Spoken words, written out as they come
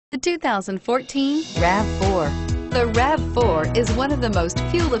The 2014 RAV4. The RAV4 is one of the most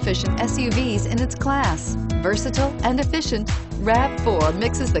fuel-efficient SUVs in its class. Versatile and efficient, RAV4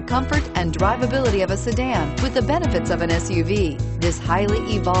 mixes the comfort and drivability of a sedan with the benefits of an SUV. This highly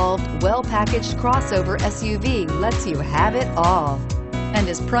evolved, well-packaged crossover SUV lets you have it all and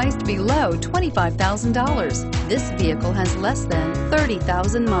is priced below $25,000. This vehicle has less than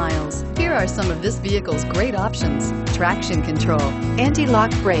 30,000 miles. Here are some of this vehicle's great options: traction control, anti-lock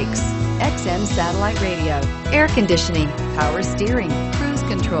brakes, XM satellite radio, air conditioning, power steering, cruise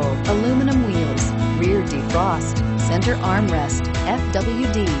control, aluminum wheels, rear defrost, center armrest,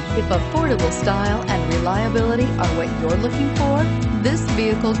 FWD. If affordable style and reliability are what you're looking for, this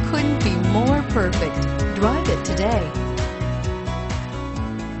vehicle couldn't be more perfect. Drive it today.